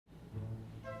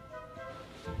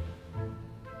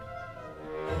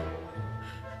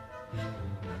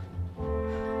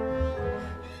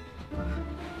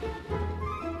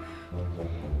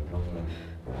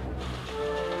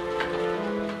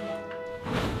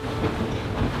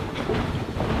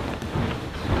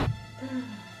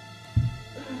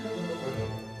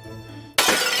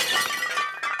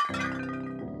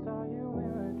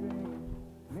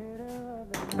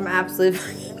absolutely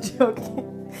fucking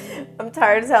joking. I'm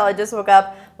tired as hell. I just woke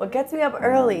up. What gets me up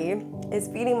early is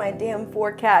feeding my damn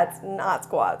 4 cats, not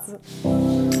squats.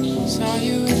 Saw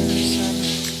you in the summer,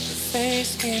 your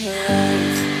face came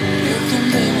alive. You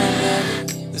can be my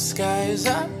lover, the skies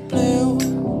are blue.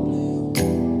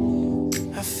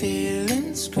 I feel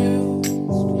inscrewed.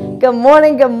 Good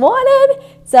morning, good morning.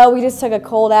 So we just took a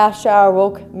cold ass shower,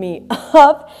 woke me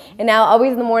up. And now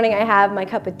always in the morning I have my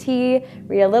cup of tea,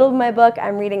 read a little of my book.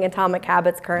 I'm reading Atomic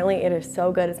Habits currently. It is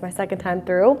so good. It's my second time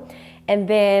through. And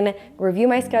then review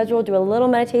my schedule, do a little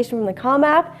meditation from the Calm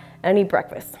app, and eat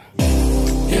breakfast.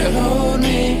 You hold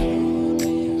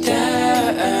me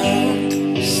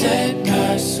down, set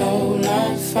my soul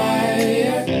on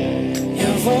fire.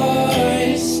 Your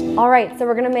voice. All right, so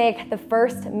we're gonna make the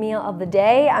first meal of the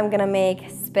day. I'm gonna make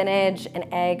spinach and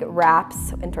egg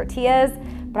wraps and tortillas.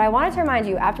 But I wanted to remind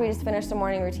you, after we just finished the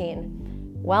morning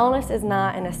routine, wellness is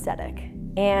not an aesthetic.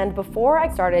 And before I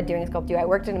started doing Sculpt-U, I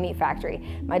worked in a meat factory.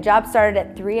 My job started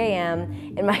at 3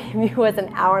 a.m. and my commute was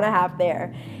an hour and a half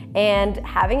there. And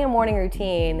having a morning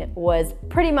routine was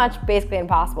pretty much basically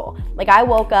impossible. Like I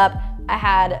woke up, I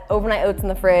had overnight oats in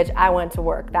the fridge, I went to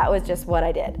work. That was just what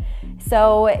I did.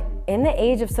 So in the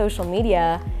age of social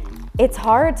media, it's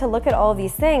hard to look at all of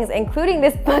these things, including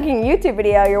this fucking YouTube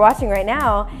video you're watching right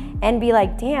now, and be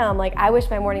like, damn, like I wish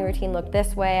my morning routine looked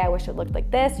this way, I wish it looked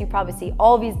like this. You probably see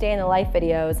all these day in the life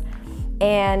videos,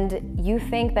 and you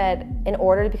think that in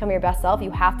order to become your best self,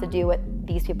 you have to do what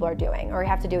these people are doing, or you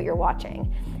have to do what you're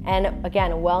watching. And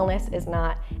again, wellness is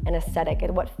not an aesthetic.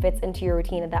 It's what fits into your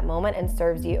routine at that moment and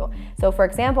serves you. So for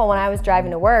example, when I was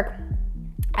driving to work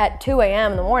at 2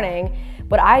 a.m. in the morning,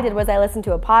 what I did was I listened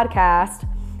to a podcast,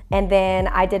 and then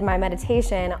I did my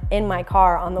meditation in my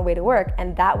car on the way to work,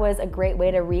 and that was a great way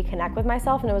to reconnect with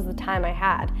myself, and it was the time I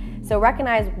had. So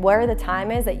recognize where the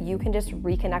time is that you can just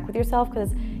reconnect with yourself,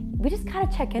 because we just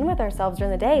gotta check in with ourselves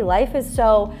during the day. Life is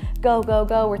so go, go,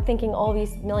 go. We're thinking all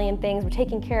these million things. We're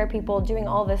taking care of people, doing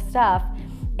all this stuff.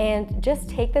 And just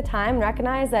take the time and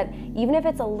recognize that even if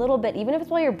it's a little bit, even if it's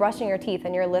while you're brushing your teeth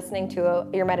and you're listening to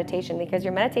your meditation, because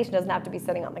your meditation doesn't have to be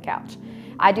sitting on the couch.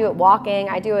 I do it walking,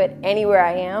 I do it anywhere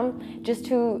I am, just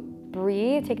to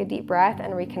breathe, take a deep breath,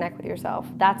 and reconnect with yourself.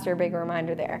 That's your big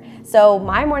reminder there. So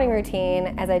my morning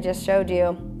routine, as I just showed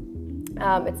you,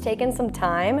 it's taken some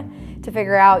time to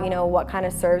figure out, what kind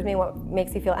of serves me, what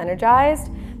makes me feel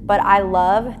energized. But I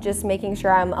love just making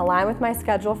sure I'm aligned with my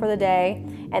schedule for the day.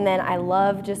 And then I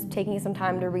love just taking some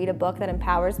time to read a book that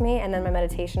empowers me. And then my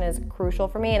meditation is crucial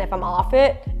for me. And if I'm off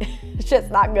it, it's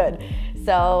just not good.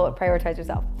 So prioritize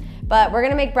yourself. But we're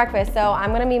gonna make breakfast. So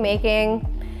I'm gonna be making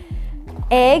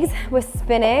eggs with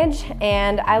spinach,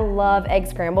 and I love egg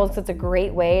scrambles because it's a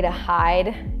great way to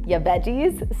hide your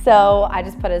veggies. So I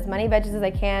just put as many veggies as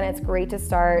I can. It's great to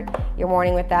start your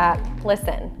morning with that.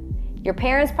 Listen, your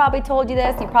parents probably told you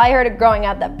this. You probably heard it growing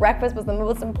up that breakfast was the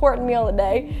most important meal of the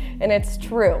day, and it's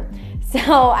true.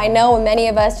 So I know many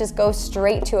of us just go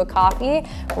straight to a coffee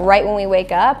right when we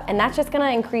wake up, and that's just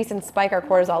gonna increase and spike our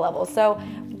cortisol levels. So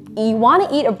you want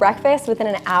to eat a breakfast within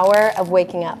an hour of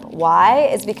waking up. Why?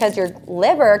 It's because your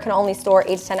liver can only store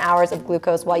 8 to 10 hours of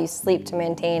glucose while you sleep to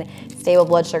maintain stable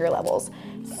blood sugar levels.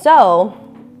 So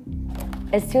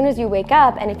as soon as you wake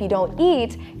up, and if you don't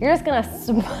eat, you're just gonna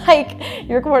spike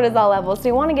your cortisol levels. So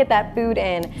you wanna get that food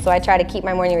in. So I try to keep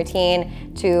my morning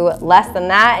routine to less than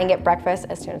that and get breakfast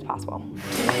as soon as possible.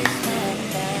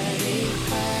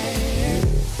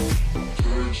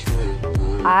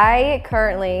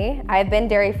 I've been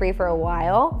dairy-free for a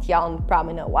while. Y'all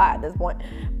probably know why at this point.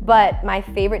 But my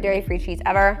favorite dairy-free cheese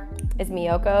ever is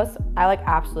Miyoko's. I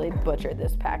absolutely butchered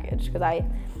this package because I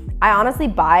honestly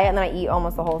buy it and then I eat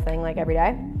almost the whole thing every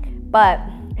day. But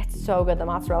it's so good, the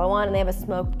mozzarella one, and they have a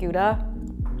smoked Gouda.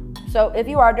 So if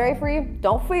you are dairy-free,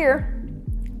 don't fear.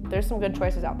 There's some good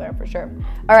choices out there for sure.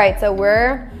 All right, so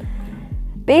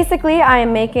basically,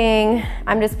 I'm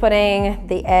just putting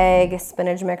the egg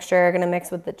spinach mixture, gonna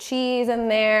mix with the cheese in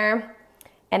there.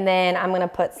 And then I'm gonna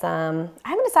put I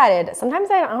haven't decided. Sometimes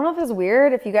I don't know if it's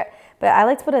weird but I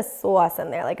like to put a sauce in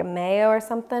there, like a mayo or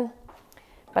something.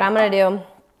 But I'm gonna do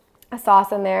a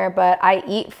sauce in there, but I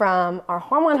eat from our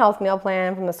Hormone Health meal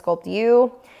plan from the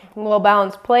Sculpt-U. A little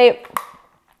balanced plate.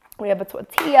 We have a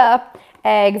tortilla,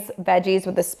 eggs, veggies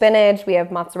with the spinach. We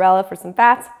have mozzarella for some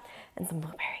fats and some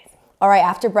blueberries. All right,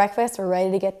 after breakfast, we're ready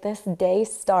to get this day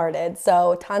started.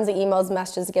 So tons of emails,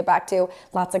 messages to get back to,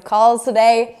 lots of calls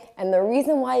today. And the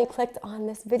reason why you clicked on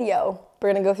this video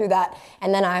we're gonna go through that.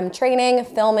 And then I'm training,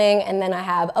 filming, and then I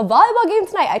have a volleyball game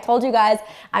tonight. I told you guys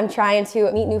I'm trying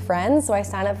to meet new friends, so I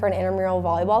signed up for an intramural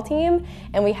volleyball team,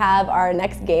 and we have our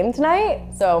next game tonight,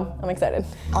 so I'm excited.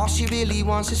 All she really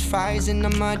wants is fries in the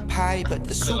mud pie, but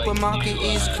the supermarket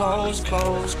is closed,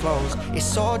 closed, closed.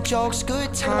 It's all jokes,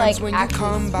 good times when you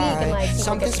come by.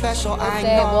 Something special, I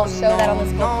know, we'll show that on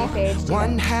the Sculpey page.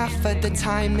 One half of the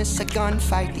time it's a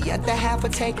gunfight, the other half are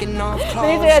taking off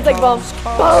clothes. It's like boom,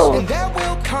 boom. And there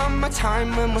will come a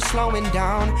time when we're slowing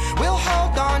down. We'll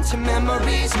hold on to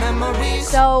memories, memories.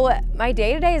 So my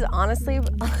day-to-day is honestly a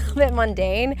little bit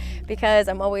mundane because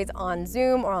I'm always on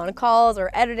Zoom or on calls or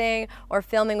editing or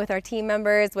filming with our team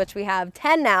members, which we have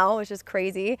 10 now, which is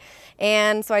crazy.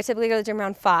 And so I typically go to the gym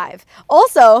around 5.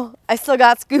 Also, I still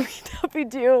got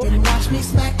Scooby-Doo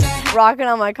rocking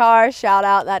on my car. Shout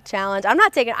out that challenge. I'm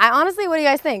not taking, I honestly, what do you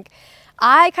guys think?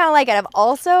 I kind of like it. I've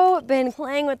also been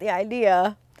playing with the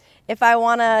idea if I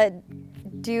want to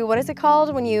do, what is it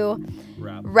called when you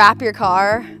wrap your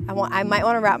car? I might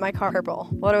want to wrap my car purple.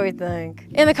 What do we think?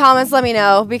 In the comments, let me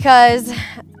know, because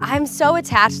I'm so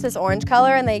attached to this orange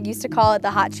color, and they used to call it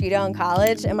the hot Cheeto in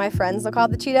college, and my friends will call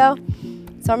it the Cheeto.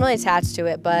 So I'm really attached to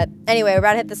it. But anyway, we're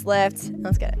about to hit this lift.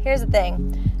 Let's get it. Here's the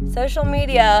thing. Social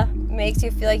media makes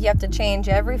you feel like you have to change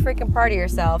every freaking part of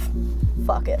yourself.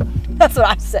 Fuck it. That's what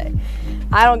I say.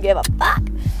 I don't give a fuck.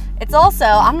 It's also,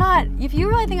 if you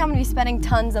really think I'm gonna be spending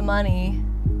tons of money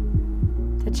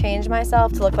to change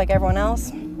myself to look like everyone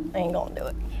else, I ain't gonna do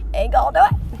it. Ain't gonna do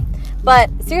it.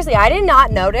 But seriously, I did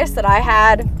not notice that I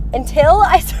had, until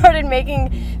I started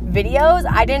making videos,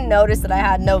 I didn't notice that I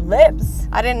had no lips.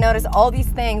 I didn't notice all these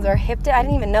things, or hip dip. I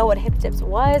didn't even know what hip dips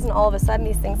was, and all of a sudden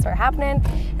these things start happening.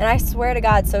 And I swear to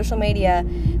God, social media,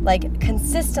 like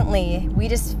consistently,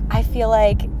 I feel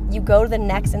like you go to the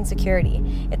next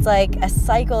insecurity. It's like a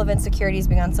cycle of insecurities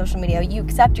being on social media. You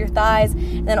accept your thighs,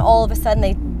 and then all of a sudden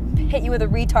they hit you with a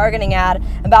retargeting ad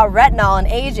about retinol and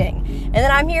aging. And then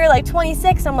I'm here like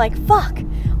 26, I'm like, fuck,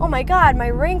 oh my God, my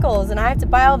wrinkles, and I have to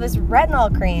buy all this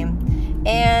retinol cream.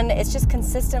 And it's just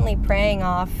consistently preying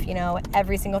off, you know,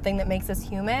 every single thing that makes us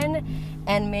human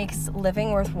and makes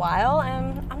living worthwhile,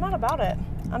 and I'm not about it.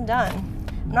 I'm done.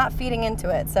 I'm not feeding into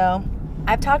it. So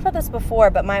I've talked about this before,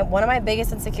 but one of my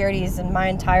biggest insecurities in my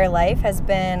entire life has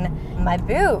been my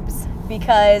boobs,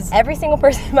 because every single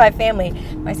person in my family,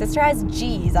 my sister has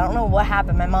G's. I don't know what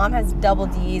happened. My mom has double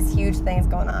D's, huge things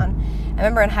going on. I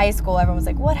remember in high school, everyone was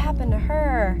like, what happened to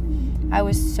her? I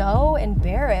was so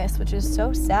embarrassed, which is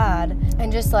so sad,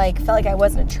 and just like felt like I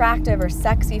wasn't attractive or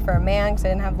sexy for a man because I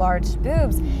didn't have large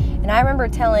boobs. And I remember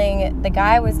telling the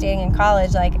guy I was dating in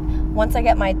college, like, once I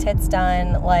get my tits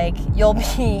done, like, you'll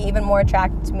be even more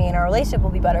attracted to me and our relationship will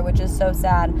be better, which is so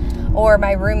sad. Or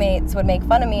my roommates would make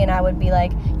fun of me and I would be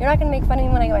like, you're not gonna make fun of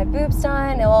me when I get my boobs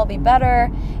done, it'll all be better.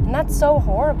 And that's so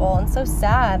horrible and so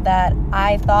sad that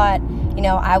I thought, you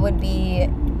know, I would be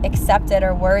accepted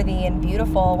or worthy and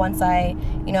beautiful once I,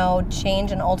 you know,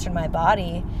 changed and altered my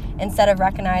body, instead of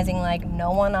recognizing like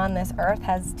no one on this earth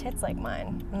has tits like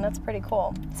mine. And that's pretty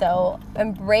cool. So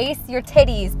embrace your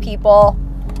titties, people.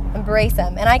 Embrace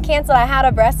them. And I had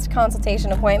a breast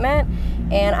consultation appointment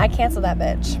and I canceled that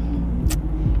bitch.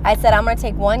 I said I'm gonna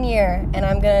take 1 year and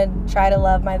I'm gonna try to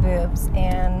love my boobs,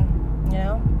 and you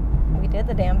know, we did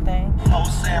the damn thing.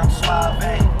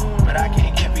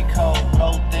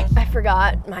 I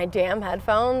forgot my damn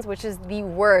headphones, which is the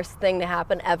worst thing to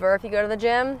happen ever if you go to the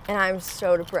gym, and I'm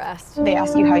so depressed. They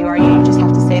ask you how you are, you just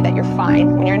have to say that you're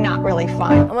fine when you're not really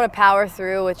fine. I'm gonna power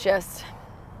through with just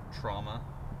trauma.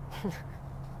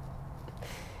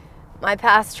 My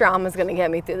past trauma is gonna get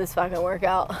me through this fucking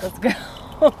workout. Let's go.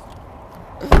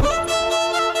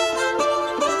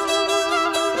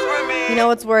 You know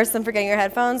what's worse than forgetting your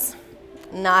headphones?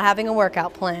 Not having a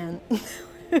workout plan.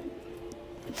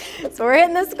 So we're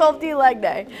hitting this Sculpey leg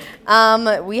day.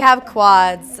 We have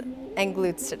quads and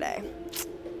glutes today.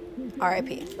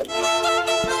 R.I.P.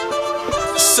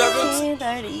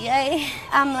 7:38.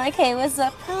 I'm like, hey, what's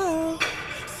up?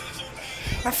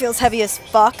 That feels heavy as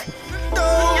fuck.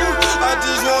 I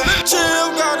just wanna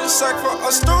chill, got a sack for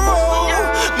us to roll,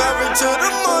 married to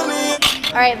the money.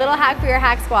 All right, little hack for your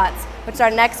hack squats, which is our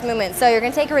next movement. So you're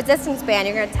gonna take a resistance band,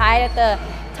 you're gonna tie it at the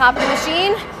top of the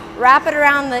machine, wrap it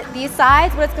around these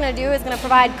sides. What it's gonna do is gonna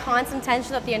provide constant tension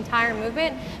throughout the entire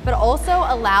movement, but also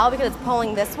allow, because it's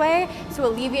pulling this way, to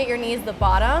alleviate your knees at the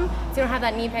bottom, so you don't have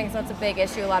that knee pain, because that's a big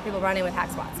issue a lot of people running with hack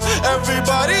squats.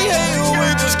 Everybody hate you,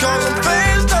 we just call them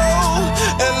fans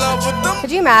though, in love with them.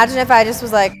 Could you imagine if I just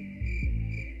was like,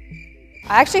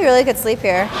 I actually really could sleep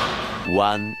here.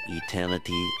 One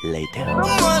eternity later.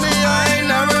 Money, I ain't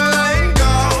never letting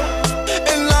go,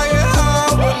 and like it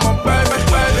hard with my baby.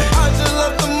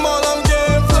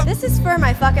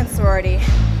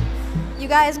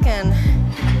 guys can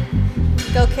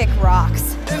go kick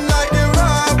rocks.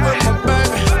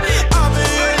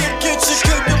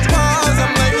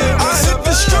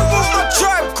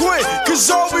 Cause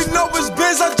all we know is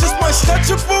biz, I just might snatch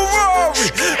a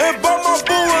Ferrari. And buy my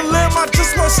boo a limb, I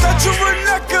just might snatch a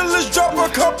necklace, drop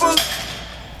a couple.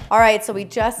 All right, so we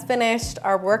just finished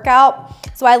our workout.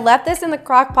 So I left this in the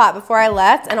crock pot before I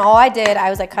left, and all I did,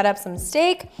 I cut up some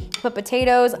steak, put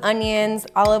potatoes, onions,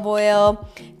 olive oil,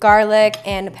 garlic,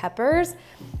 and peppers.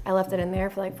 I left it in there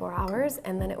for like 4 hours,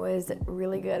 and then it was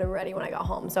really good and ready when I got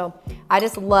home. So I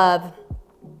just love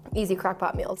easy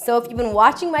crockpot meals. So if you've been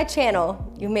watching my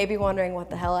channel, you may be wondering what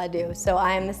the hell I do. So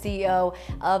I am the CEO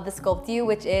of The Sculpt You,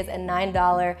 which is a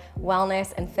 $9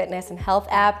 wellness and fitness and health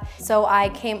app. So I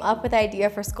came up with the idea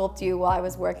for Sculpt You while I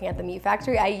was working at the meat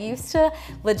factory. I used to,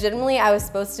 legitimately, I was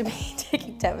supposed to be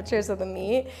taking temperatures of the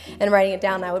meat and writing it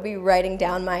down. I would be writing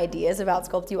down my ideas about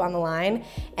Sculpt You on the line.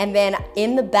 And then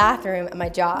in the bathroom at my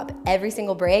job, every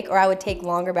single break, or I would take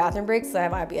longer bathroom breaks because I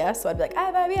have IBS. So I'd be like, I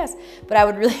have IBS. But I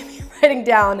would really be writing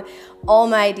down all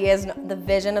my ideas. The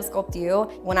vision of Sculpt You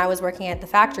when I was working at the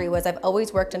factory was I've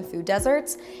always worked in food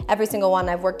deserts. Every single one,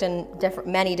 I've worked in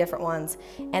many different ones.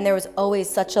 And there was always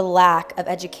such a lack of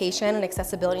education and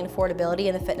accessibility and affordability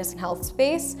in the fitness and health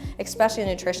space, especially in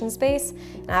the nutrition space.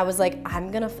 And I was like,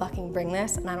 I'm gonna fucking bring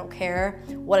this, and I don't care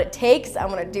what it takes, I'm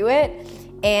gonna do it.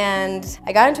 And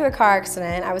I got into a car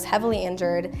accident. I was heavily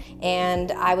injured,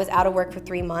 and I was out of work for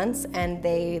 3 months, and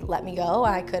they let me go.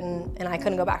 I couldn't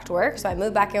go back to work. So I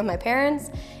moved back in with my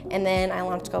parents, and then I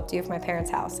launched Sculpt You for my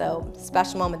parents' house. So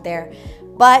special moment there.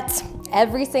 But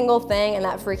every single thing in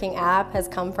that freaking app has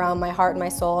come from my heart and my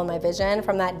soul and my vision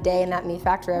from that day in that meat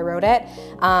factory. I wrote it,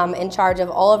 in charge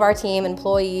of all of our team,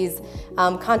 employees,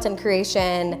 content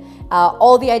creation,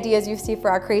 all the ideas you see for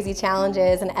our crazy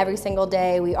challenges, and every single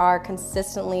day we are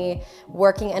consistently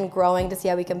working and growing to see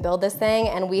how we can build this thing.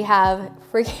 And we have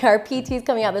freaking our PTs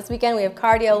coming out this weekend. We have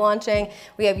cardio launching,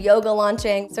 we have yoga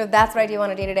launching. So that's what I do on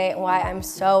a day-to-day and why I'm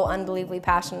so unbelievably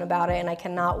passionate about it, and I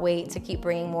cannot wait to keep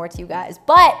bringing more to you guys.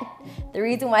 But the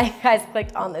reason why you guys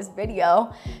clicked on this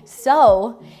video,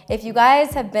 so if you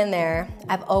guys have been there,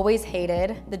 I've always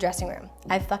hated the dressing room.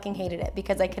 I fucking hated it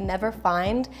because I could never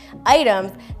find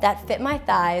items that fit my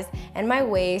thighs and my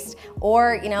waist,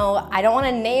 or, you know, I don't want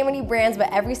to name any brands,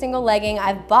 but every single legging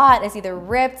I've bought is either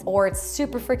ripped or it's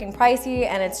super freaking pricey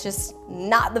and it's just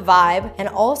not the vibe. And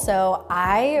also,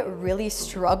 I really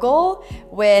struggle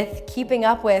with keeping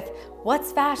up with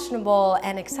what's fashionable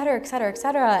and et cetera, et cetera, et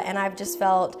cetera. And I've just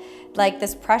felt like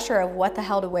this pressure of what the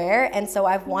hell to wear. And so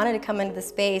I've wanted to come into the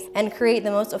space and create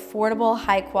the most affordable,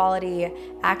 high quality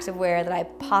activewear that I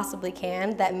possibly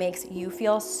can that makes you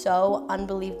feel so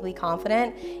unbelievably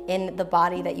confident in the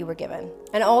body that you were given.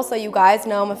 And also, you guys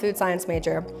know I'm a food science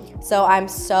major. So I'm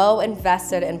so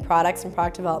invested in products and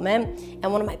product development.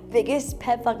 And one of my biggest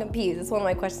pet fucking peeves, it's one of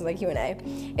my questions like Q&A,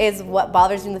 is what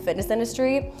bothers me in the fitness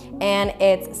industry. And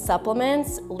it's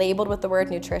supplements labeled with the word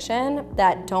nutrition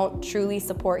that don't truly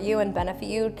support you and benefit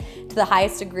you to the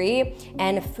highest degree.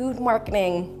 And food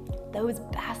marketing, those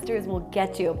bastards will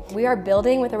get you. We are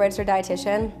building with a registered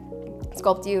dietitian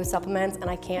Sculpt You supplements, and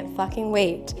I can't fucking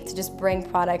wait to just bring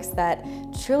products that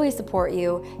truly support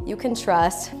you, you can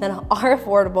trust, that are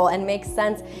affordable and make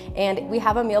sense. And we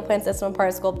have a meal plan system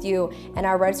part of Sculpt You, and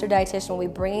our registered dietitian will be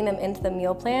bringing them into the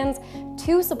meal plans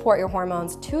to support your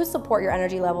hormones, to support your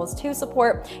energy levels, to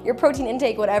support your protein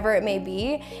intake, whatever it may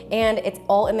be. And it's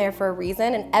all in there for a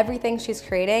reason, and everything she's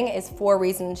creating is for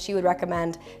reasons she would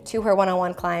recommend to her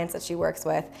one-on-one clients that she works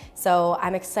with. So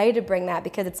I'm excited to bring that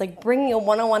because it's like bringing a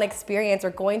one-on-one experience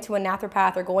or going to a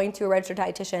naturopath or going to a registered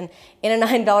dietitian in a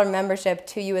 $9 membership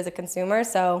to you as a consumer.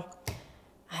 So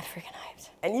I'm freaking hyped.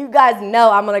 And you guys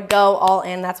know I'm gonna go all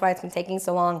in. That's why it's been taking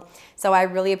so long. So I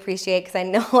really appreciate, because I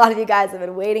know a lot of you guys have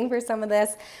been waiting for some of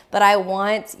this, but I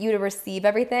want you to receive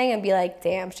everything and be like,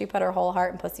 damn, she put her whole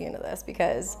heart and pussy into this,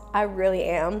 because I really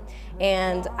am.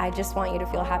 And I just want you to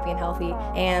feel happy and healthy.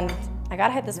 And I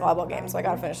gotta hit this volleyball game, so I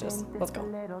gotta finish this. Let's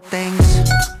go. Things